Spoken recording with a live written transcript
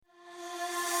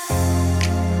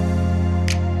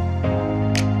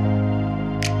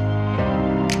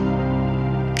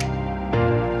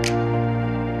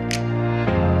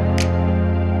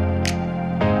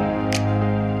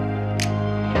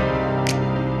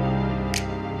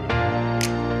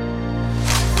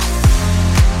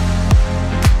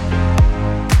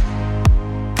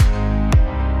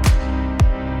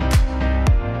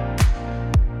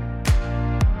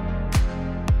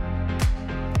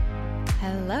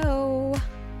Hello.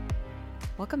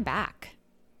 Welcome back.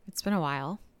 It's been a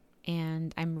while,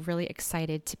 and I'm really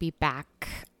excited to be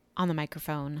back on the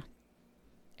microphone,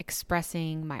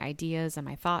 expressing my ideas and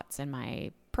my thoughts and my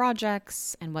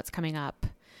projects and what's coming up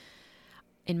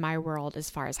in my world as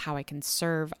far as how I can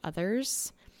serve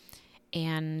others.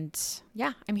 And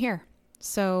yeah, I'm here.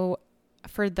 So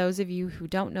for those of you who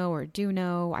don't know or do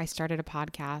know, I started a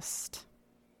podcast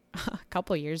a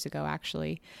couple years ago,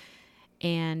 actually.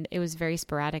 And it was very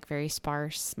sporadic, very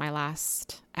sparse. My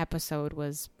last episode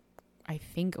was, I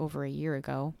think, over a year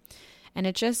ago. And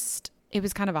it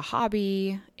was kind of a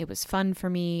hobby. It was fun for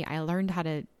me. I learned how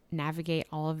to navigate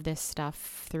all of this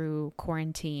stuff through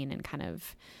quarantine and kind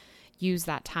of use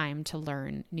that time to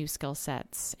learn new skill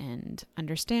sets and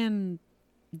understand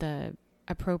the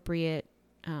appropriate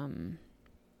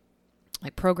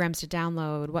programs to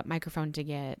download, what microphone to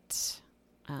get,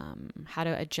 how to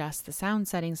adjust the sound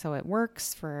setting so it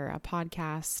works for a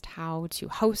podcast, how to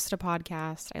host a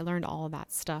podcast. I learned all of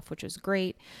that stuff, which was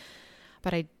great,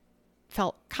 but I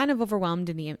felt kind of overwhelmed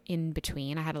in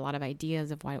between. I had a lot of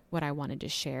ideas of what I wanted to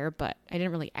share, but I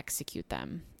didn't really execute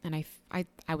them. And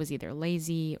I was either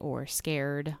lazy or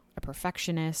scared, a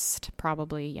perfectionist,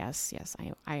 probably. Yes,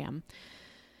 I am,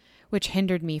 which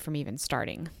hindered me from even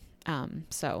starting.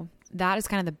 So that is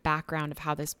kind of the background of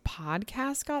how this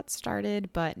podcast got started,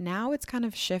 but now it's kind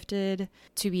of shifted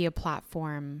to be a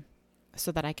platform so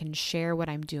that I can share what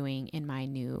I'm doing in my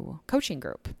new coaching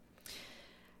group.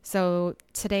 So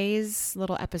today's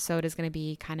little episode is going to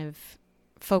be kind of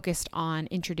focused on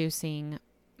introducing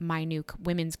my new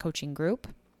women's coaching group.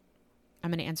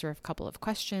 I'm going to answer a couple of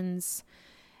questions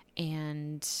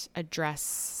and address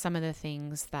some of the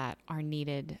things that are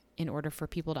needed in order for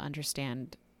people to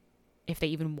understand if they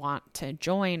even want to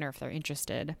join or if they're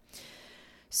interested.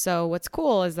 So what's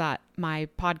cool is that my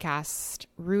podcast,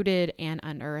 Rooted and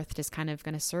Unearthed, is kind of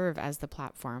going to serve as the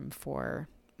platform for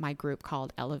my group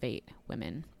called Elevate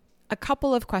Women. A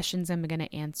couple of questions I'm going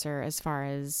to answer as far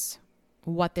as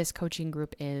what this coaching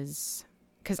group is,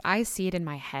 because I see it in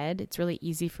my head. It's really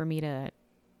easy for me to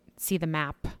see the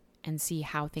map and see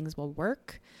how things will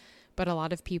work. But a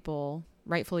lot of people,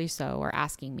 rightfully so, are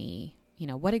asking me,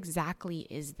 what exactly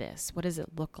is this? What does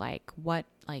it look like?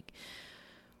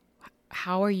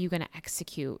 How are you going to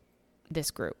execute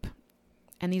this group?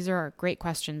 And these are great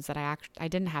questions that I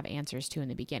didn't have answers to in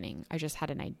the beginning. I just had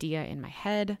an idea in my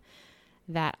head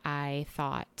that I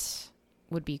thought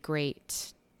would be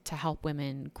great to help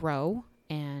women grow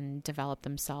and develop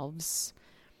themselves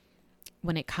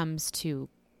when it comes to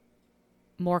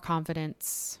more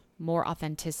confidence, more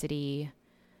authenticity,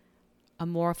 a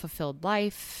more fulfilled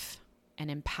life, and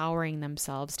empowering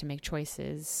themselves to make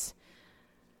choices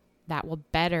that will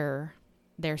better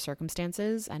their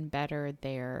circumstances and better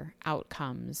their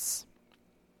outcomes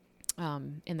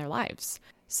in their lives.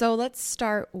 So let's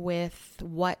start with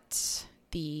what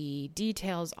the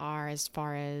details are as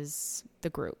far as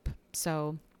the group.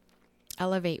 So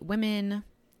Elevate Women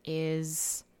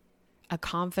is a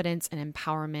confidence and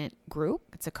empowerment group.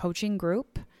 It's a coaching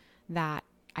group that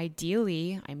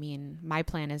ideally, my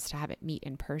plan is to have it meet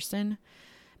in person.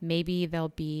 Maybe there'll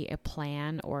be a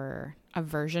plan or a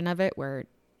version of it where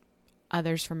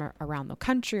others from around the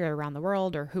country or around the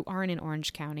world or who aren't in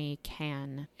Orange County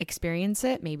can experience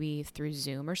it, maybe through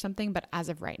Zoom or something. But as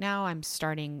of right now, I'm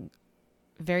starting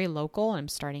very local. I'm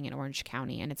starting in Orange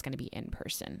County, and it's going to be in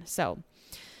person. So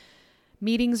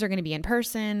meetings are going to be in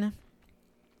person.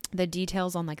 The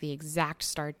details on the exact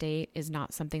start date is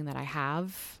not something that I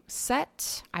have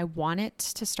set. I want it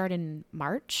to start in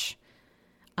March.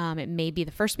 It may be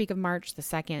the first week of March, the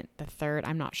second, the third,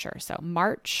 I'm not sure. So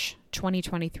March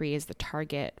 2023 is the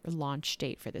target launch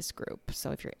date for this group.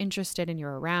 So if you're interested and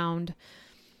you're around,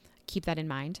 keep that in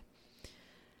mind.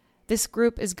 This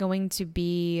group is going to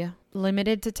be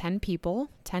limited to 10 people,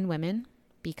 10 women,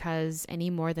 because any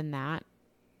more than that,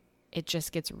 it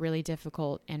just gets really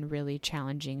difficult and really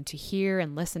challenging to hear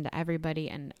and listen to everybody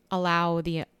and allow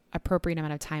the appropriate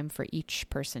amount of time for each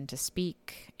person to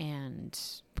speak and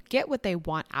get what they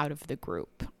want out of the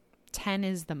group. 10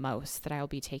 is the most that I'll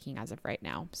be taking as of right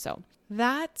now. So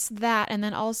that's that. And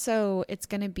then also it's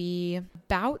going to be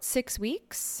about 6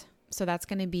 weeks. So that's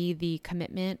going to be the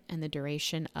commitment and the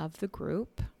duration of the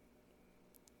group.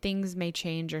 Things may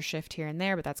change or shift here and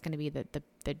there, but that's going to be the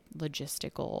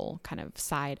logistical kind of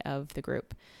side of the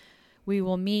group. We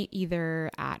will meet either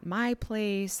at my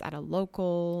place, at a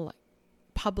local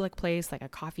public place like a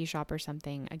coffee shop or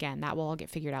something. Again, that will all get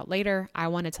figured out later. I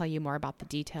want to tell you more about the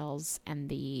details and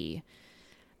the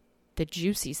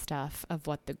juicy stuff of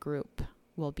what the group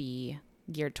will be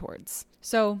geared towards.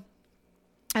 So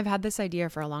I've had this idea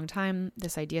for a long time.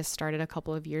 This idea started a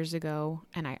couple of years ago,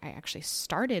 and I actually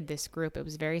started this group. It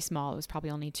was very small. It was probably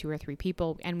only 2 or 3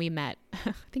 people, and we met,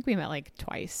 I think we met like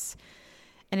twice.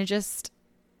 And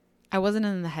I wasn't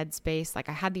in the headspace. Like,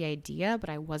 I had the idea, but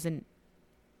I wasn't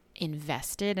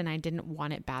invested, and I didn't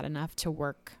want it bad enough to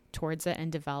work towards it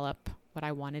and develop what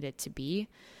I wanted it to be.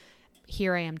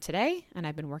 Here I am today, and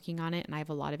I've been working on it, and I have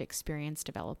a lot of experience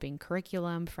developing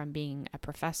curriculum from being a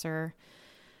professor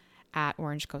at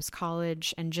Orange Coast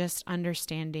College, and just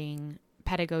understanding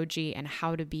pedagogy and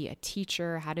how to be a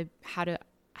teacher, how to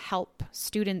help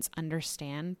students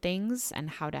understand things, and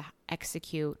how to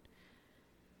execute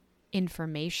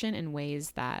information in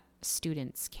ways that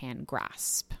students can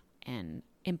grasp and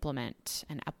implement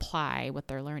and apply what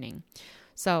they're learning.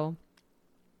 So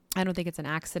I don't think it's an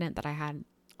accident that I had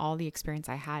all the experience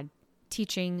I had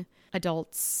teaching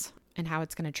adults and how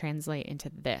it's going to translate into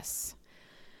this.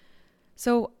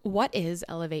 So what is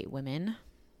Elevate Women?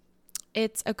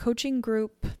 It's a coaching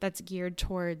group that's geared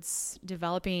towards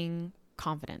developing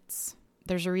confidence.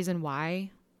 There's a reason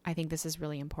why I think this is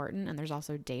really important, and there's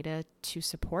also data to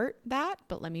support that.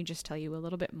 But let me just tell you a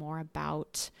little bit more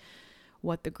about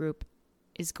what the group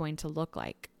is going to look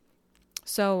like.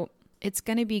 So it's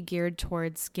going to be geared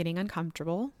towards getting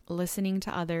uncomfortable, listening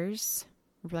to others,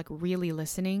 like really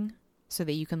listening so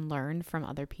that you can learn from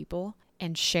other people,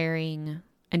 and sharing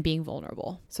and being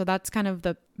vulnerable. So that's kind of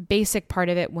the basic part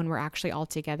of it when we're actually all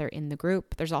together in the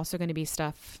group. There's also going to be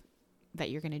stuff that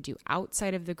you're going to do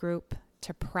outside of the group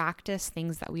to practice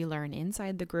things that we learn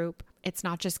inside the group. It's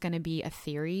not just going to be a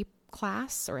theory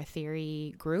class or a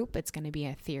theory group. It's going to be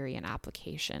a theory and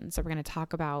application. So we're going to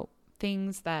talk about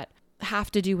things that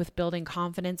have to do with building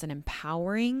confidence and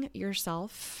empowering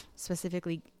yourself,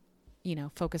 specifically,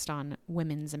 focused on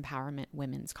women's empowerment,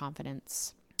 women's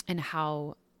confidence, and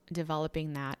how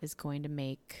developing that is going to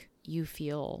make you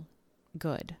feel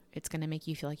good. It's going to make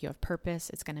you feel like you have purpose.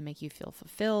 It's going to make you feel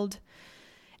fulfilled.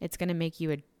 It's going to make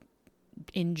you,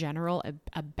 in general,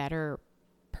 a better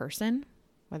person,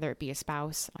 whether it be a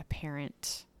spouse, a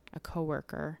parent, a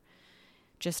coworker,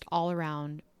 just all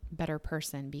around better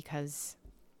person. Because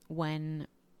when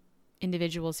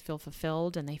individuals feel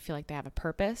fulfilled and they feel like they have a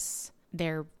purpose,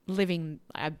 they're living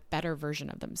a better version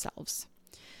of themselves.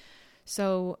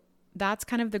 So that's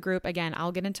kind of the group. Again,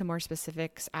 I'll get into more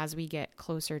specifics as we get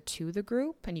closer to the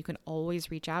group, and you can always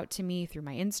reach out to me through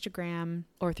my Instagram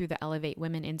or through the Elevate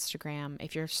Women Instagram.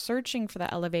 If you're searching for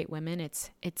the Elevate Women, it's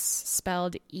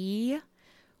spelled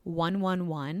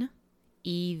E111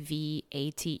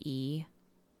 EVATE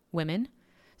Women.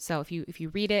 So if you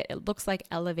read it, it looks like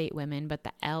Elevate Women, but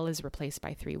the L is replaced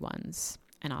by 3 1s,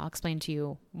 and I'll explain to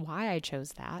you why I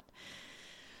chose that.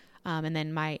 And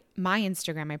then my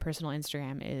Instagram, my personal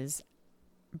Instagram, is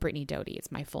Brittany Doty.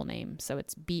 It's my full name. So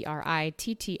it's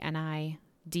BRITTNIDOTY.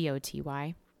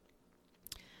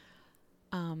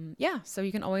 So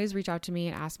you can always reach out to me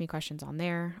and ask me questions on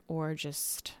there, or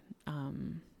just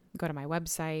go to my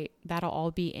website. That'll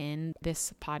all be in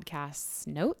this podcast's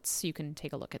notes. You can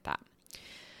take a look at that.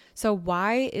 So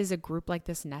why is a group like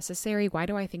this necessary? Why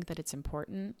do I think that it's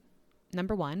important?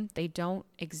 Number one, they don't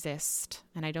exist,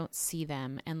 and I don't see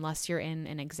them unless you're in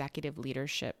an executive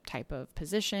leadership type of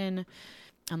position,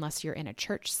 unless you're in a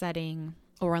church setting,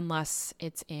 or unless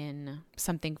it's in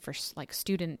something for like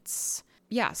students.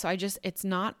 Yeah, so it's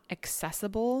not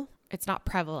accessible. It's not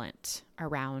prevalent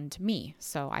around me.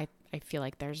 So I feel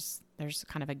like there's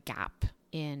kind of a gap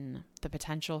in the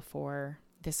potential for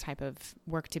this type of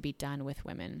work to be done with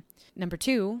women. Number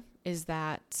two is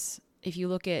that if you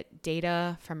look at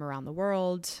data from around the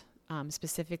world,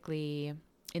 specifically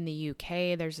in the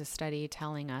UK, there's a study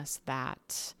telling us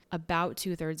that about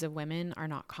 2/3 of women are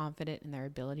not confident in their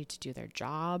ability to do their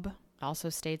job. It also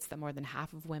states that more than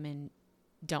half of women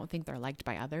don't think they're liked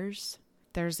by others.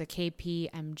 There's a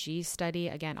KPMG study.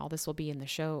 Again, all this will be in the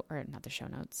show, or not the show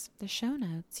notes. The show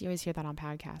notes. You always hear that on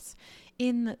podcasts.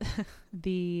 In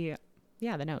the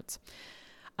notes.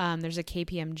 There's a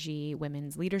KPMG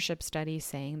women's leadership study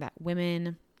saying that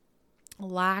women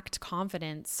lacked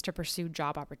confidence to pursue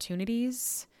job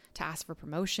opportunities, to ask for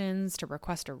promotions, to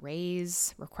request a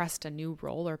raise, request a new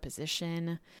role or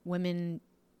position. Women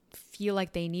feel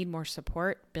like they need more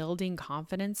support building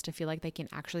confidence to feel like they can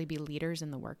actually be leaders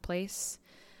in the workplace.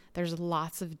 There's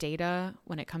lots of data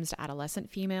when it comes to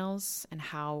adolescent females and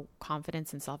how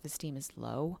confidence and self-esteem is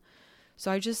low.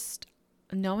 So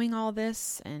knowing all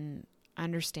this and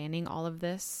understanding all of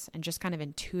this and just kind of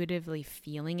intuitively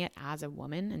feeling it as a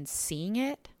woman and seeing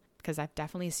it, because I've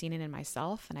definitely seen it in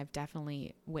myself and I've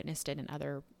definitely witnessed it in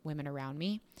other women around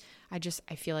me. I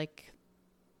feel like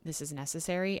this is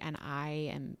necessary, and I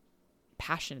am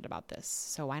passionate about this.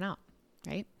 So why not?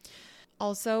 Right?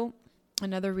 Also,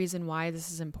 another reason why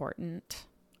this is important,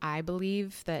 I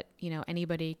believe that,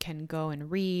 anybody can go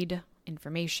and read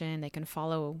information. They can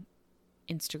follow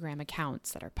Instagram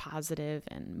accounts that are positive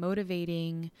and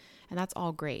motivating, and that's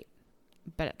all great.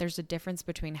 But there's a difference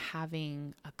between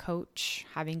having a coach,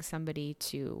 having somebody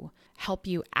to help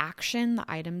you action the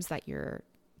items that you're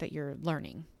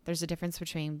learning. There's a difference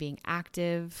between being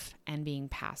active and being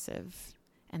passive.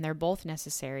 And they're both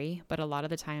necessary, but a lot of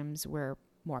the times we're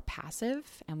more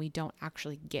passive and we don't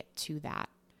actually get to that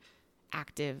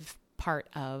active part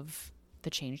of the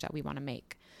change that we want to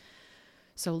make.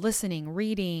 So listening,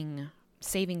 reading,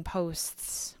 saving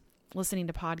posts, listening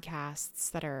to podcasts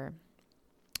that are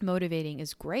motivating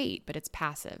is great, but it's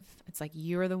passive. It's like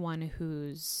you're the one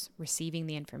who's receiving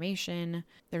the information.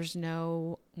 There's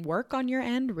no work on your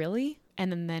end, really.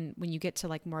 And then when you get to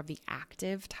like more of the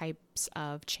active types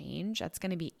of change, that's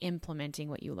going to be implementing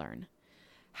what you learn.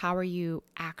 How are you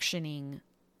actioning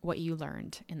what you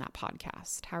learned in that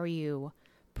podcast? How are you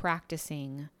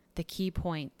practicing the key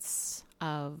points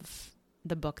of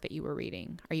the book that you were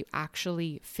reading? Are you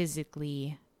actually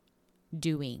physically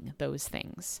doing those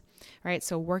things, right?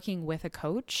 So working with a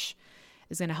coach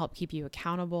is going to help keep you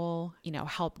accountable,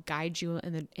 help guide you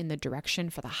in the direction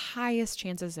for the highest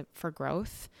chances for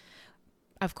growth.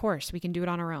 Of course, we can do it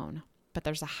on our own, but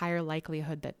there's a higher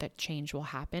likelihood that change will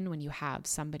happen when you have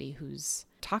somebody who's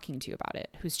talking to you about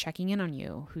it, who's checking in on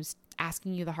you, who's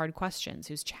asking you the hard questions,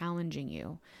 who's challenging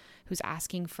you, who's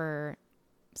asking for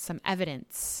some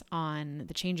evidence on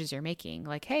the changes you're making.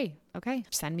 Like, hey, okay,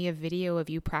 send me a video of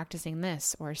you practicing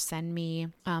this, or send me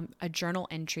a journal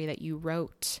entry that you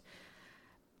wrote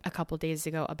a couple days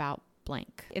ago about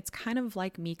blank. It's kind of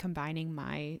like me combining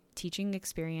my teaching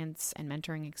experience and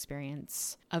mentoring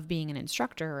experience of being an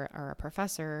instructor or a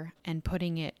professor and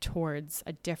putting it towards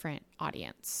a different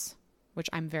audience, which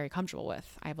I'm very comfortable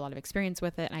with. I have a lot of experience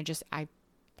with it, and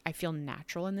I feel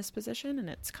natural in this position, and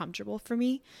it's comfortable for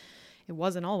me. It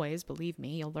wasn't always, believe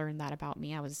me. You'll learn that about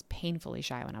me. I was painfully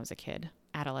shy when I was a kid,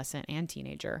 adolescent and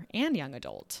teenager and young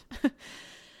adult.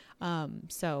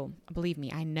 So believe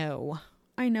me, I know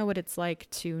what it's like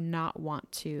to not want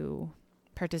to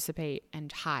participate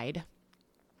and hide.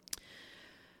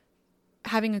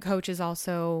 Having a coach is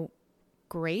also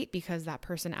great because that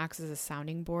person acts as a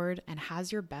sounding board and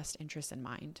has your best interest in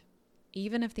mind.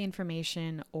 Even if the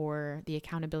information or the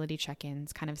accountability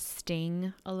check-ins kind of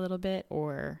sting a little bit,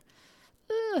 or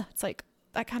it's like,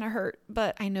 that kind of hurt,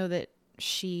 but I know that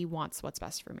she wants what's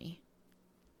best for me.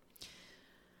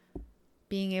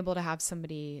 Being able to have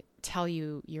somebody tell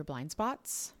you your blind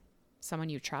spots, someone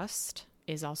you trust,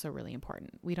 is also really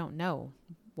important. We don't know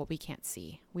what we can't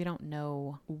see. We don't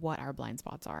know what our blind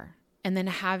spots are. And then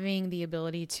having the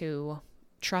ability to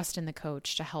trust in the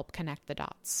coach to help connect the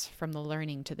dots from the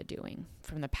learning to the doing,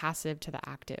 from the passive to the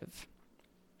active,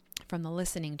 from the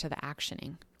listening to the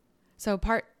actioning. So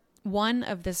part one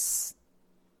of this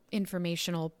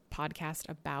informational podcast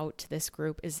about this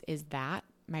group is that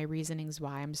my reasonings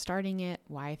why I'm starting it,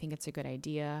 why I think it's a good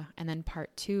idea. And then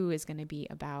part two is going to be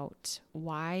about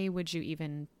why would you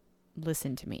even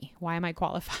listen to me? Why am I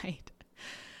qualified?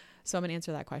 So I'm going to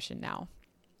answer that question now.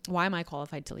 Why am I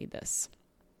qualified to lead this?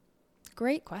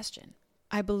 Great question.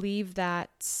 I believe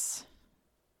that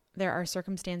there are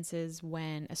circumstances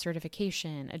when a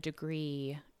certification, a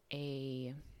degree,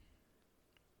 I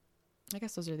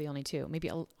guess those are the only two.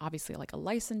 Maybe obviously like a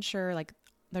licensure, like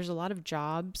there's a lot of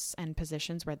jobs and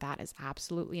positions where that is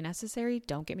absolutely necessary.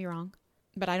 Don't get me wrong.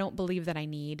 But I don't believe that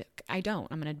I'm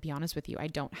going to be honest with you. I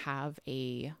don't have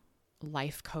a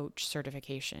life coach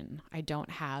certification. I don't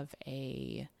have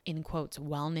a, in quotes,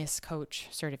 wellness coach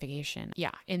certification.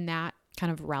 Yeah, in that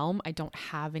kind of realm, I don't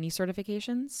have any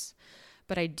certifications,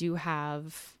 but I do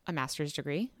have a master's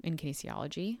degree in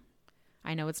kinesiology.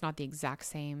 I know it's not the exact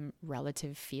same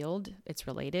relative field. It's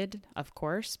related, of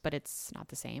course, but it's not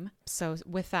the same. So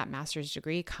with that master's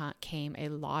degree came a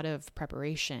lot of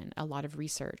preparation, a lot of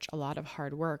research, a lot of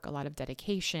hard work, a lot of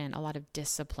dedication, a lot of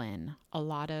discipline, a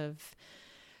lot of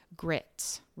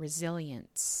grit,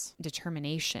 resilience,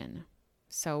 determination.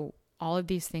 So all of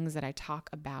these things that I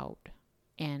talk about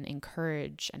and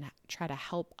encourage and try to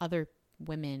help other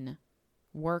women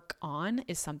work on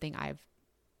is something I've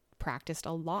practiced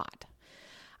a lot.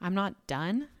 I'm not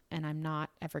done and I'm not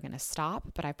ever going to stop,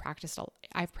 but I've practiced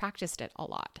it a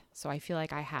lot. So I feel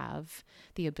like I have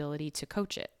the ability to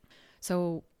coach it.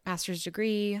 So master's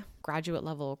degree, graduate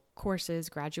level courses,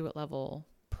 graduate level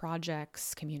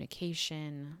projects,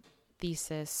 communication,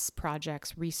 thesis,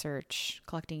 projects, research,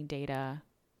 collecting data,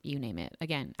 you name it.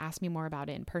 Again, ask me more about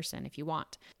it in person if you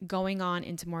want. Going on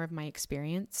into more of my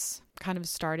experience, kind of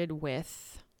started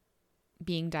with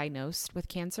being diagnosed with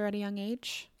cancer at a young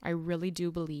age. I really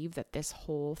do believe that this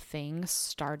whole thing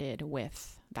started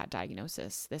with that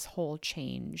diagnosis, this whole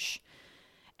change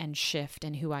and shift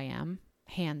in who I am,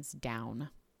 hands down,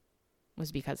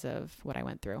 was because of what I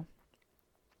went through.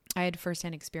 I had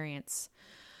firsthand experience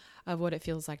of what it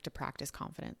feels like to practice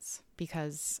confidence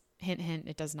because, hint, hint,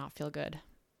 it does not feel good.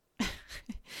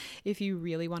 If you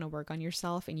really want to work on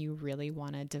yourself and you really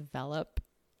want to develop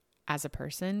as a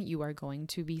person, you are going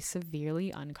to be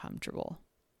severely uncomfortable.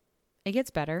 It gets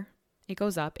better. It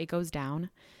goes up, it goes down,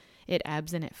 it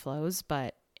ebbs and it flows,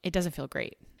 but it doesn't feel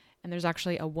great. And there's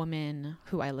actually a woman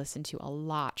who I listen to a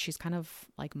lot. She's kind of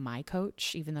like my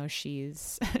coach, even though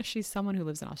she's someone who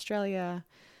lives in Australia.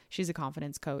 She's a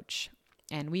confidence coach.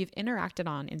 And we've interacted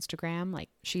on Instagram. Like,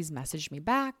 she's messaged me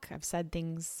back. I've said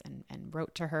things and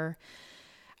wrote to her.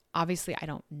 Obviously, I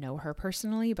don't know her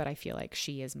personally, but I feel like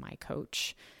she is my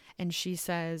coach. And she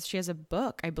says she has a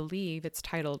book, I believe it's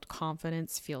titled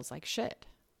Confidence Feels Like Shit.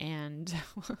 And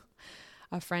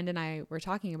a friend and I were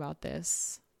talking about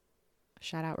this.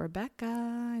 Shout out Rebecca,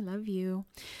 I love you.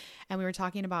 And we were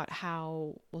talking about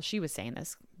how, well, she was saying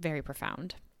this, very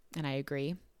profound. And I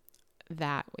agree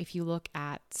that if you look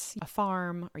at a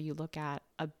farm or you look at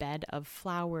a bed of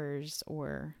flowers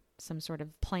or some sort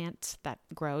of plant that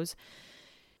grows,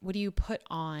 what do you put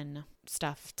on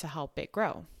stuff to help it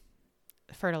grow?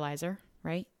 Fertilizer,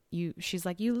 right? She's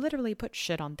like, you literally put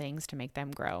shit on things to make them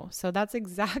grow. So that's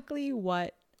exactly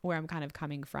where I'm kind of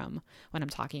coming from when I'm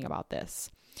talking about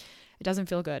this. It doesn't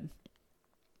feel good,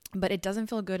 but it doesn't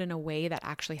feel good in a way that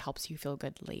actually helps you feel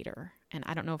good later. And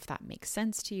I don't know if that makes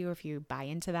sense to you, if you buy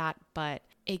into that, but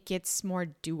it gets more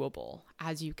doable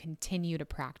as you continue to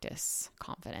practice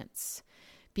confidence,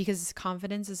 because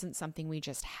confidence isn't something we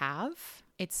just have.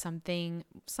 It's something,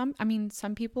 some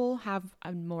people have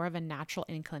more of a natural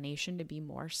inclination to be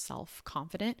more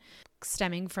self-confident,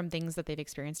 stemming from things that they've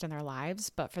experienced in their lives.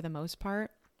 But for the most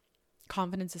part,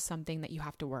 confidence is something that you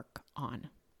have to work on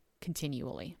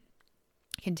continually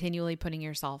putting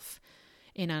yourself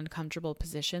in uncomfortable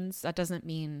positions. That doesn't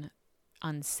mean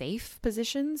unsafe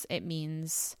positions. It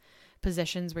means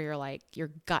positions where you're like, your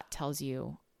gut tells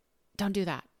you, don't do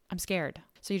that. I'm scared.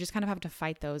 So you just kind of have to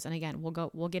fight those. And again,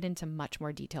 we'll get into much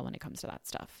more detail when it comes to that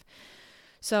stuff.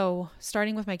 So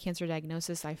starting with my cancer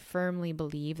diagnosis, I firmly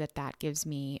believe that gives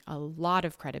me a lot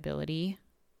of credibility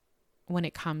when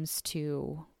it comes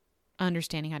to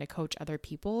understanding how to coach other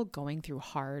people going through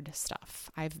hard stuff.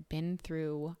 I've been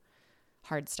through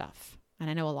hard stuff, and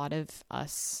I know a lot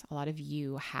of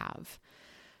you have.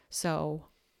 So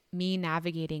me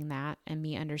navigating that and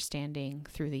me understanding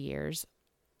through the years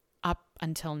up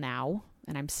until now,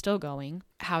 and I'm still going,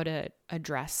 how to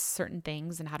address certain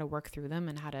things and how to work through them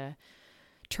and how to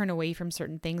turn away from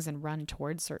certain things and run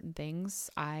towards certain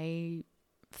things, I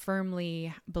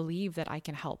firmly believe that I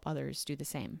can help others do the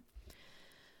same.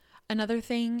 Another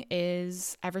thing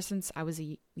is, ever since I was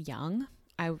young,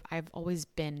 I've always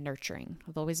been nurturing.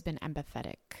 I've always been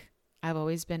empathetic. I've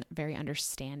always been very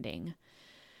understanding.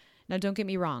 Now, don't get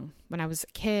me wrong. When I was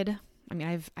a kid,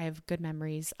 I have good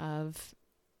memories of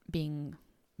being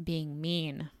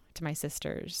mean to my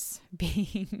sisters,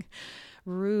 being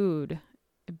rude,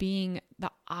 being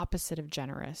the opposite of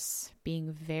generous,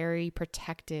 being very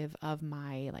protective of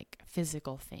my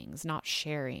physical things, not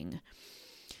sharing.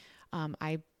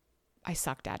 I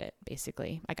sucked at it,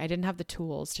 basically. I didn't have the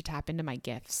tools to tap into my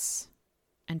gifts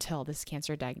until this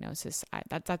cancer diagnosis.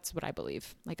 That's what I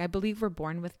believe. I believe we're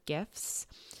born with gifts,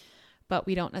 but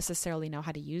we don't necessarily know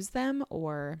how to use them,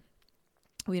 or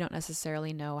we don't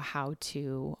necessarily know how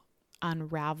to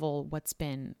unravel what's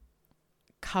been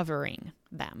covering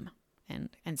them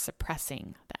and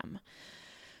suppressing them.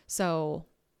 So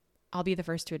I'll be the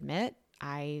first to admit,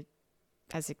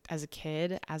 as a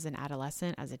kid, as an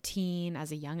adolescent, as a teen,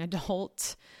 as a young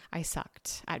adult, I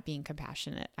sucked at being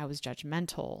compassionate. I was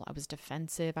judgmental. I was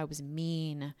defensive. I was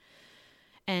mean.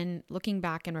 And looking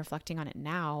back and reflecting on it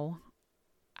now,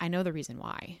 I know the reason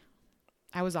why.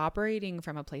 I was operating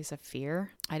from a place of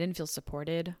fear. I didn't feel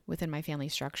supported within my family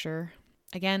structure.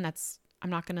 Again, I'm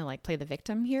not going to play the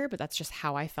victim here, but that's just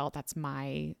how I felt. That's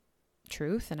my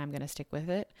truth, and I'm going to stick with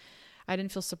it. I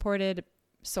didn't feel supported.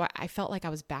 So I felt like I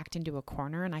was backed into a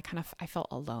corner, and I felt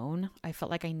alone. I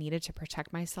felt like I needed to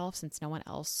protect myself since no one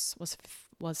else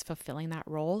was fulfilling that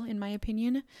role, in my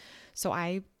opinion. So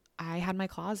I had my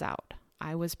claws out.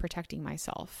 I was protecting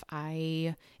myself.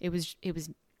 It was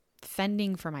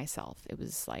fending for myself. It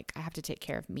was like, I have to take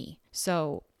care of me.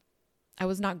 So I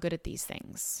was not good at these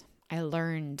things. I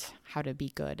learned how to be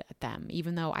good at them,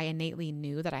 even though I innately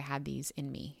knew that I had these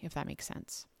in me, if that makes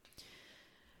sense.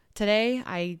 Today,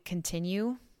 I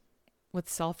continue with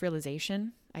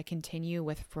self-realization. I continue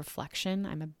with reflection.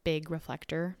 I'm a big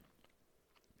reflector,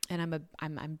 and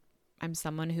I'm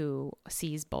someone who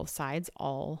sees both sides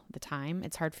all the time.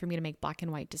 It's hard for me to make black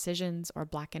and white decisions or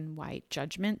black and white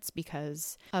judgments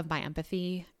because of my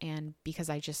empathy and because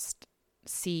I just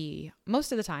see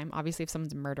most of the time, obviously if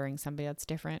someone's murdering somebody, that's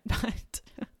different, but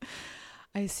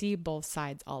I see both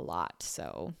sides a lot.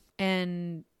 So,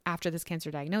 and after this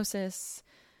cancer diagnosis,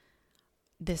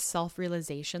 this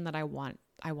self-realization that I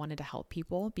wanted to help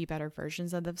people be better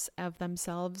versions of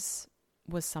themselves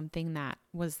was something that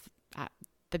was at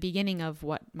the beginning of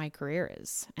what my career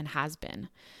is and has been.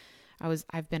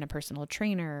 I've been a personal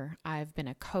trainer, I've been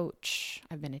a coach,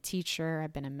 I've been a teacher,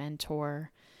 I've been a mentor.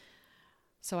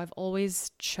 So I've always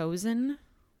chosen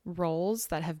roles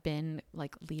that have been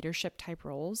like leadership type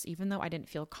roles. Even though I didn't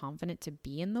feel confident to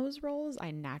be in those roles,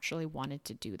 I naturally wanted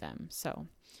to do them. So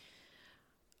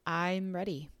I'm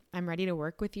ready. I'm ready to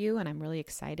work with you, and I'm really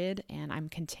excited, and I'm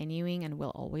continuing and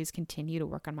will always continue to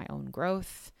work on my own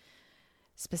growth.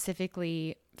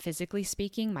 Specifically, physically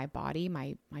speaking, my body,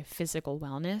 my physical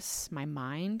wellness, my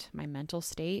mind, my mental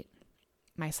state,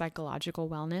 my psychological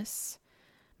wellness,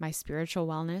 my spiritual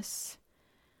wellness,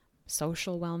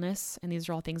 social wellness. And these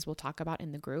are all things we'll talk about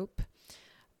in the group.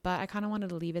 But I kind of wanted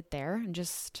to leave it there and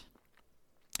just,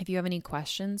 if you have any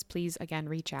questions, please again,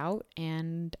 reach out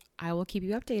and I will keep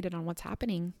you updated on what's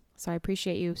happening. So I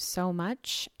appreciate you so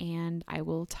much, and I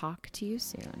will talk to you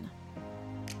soon.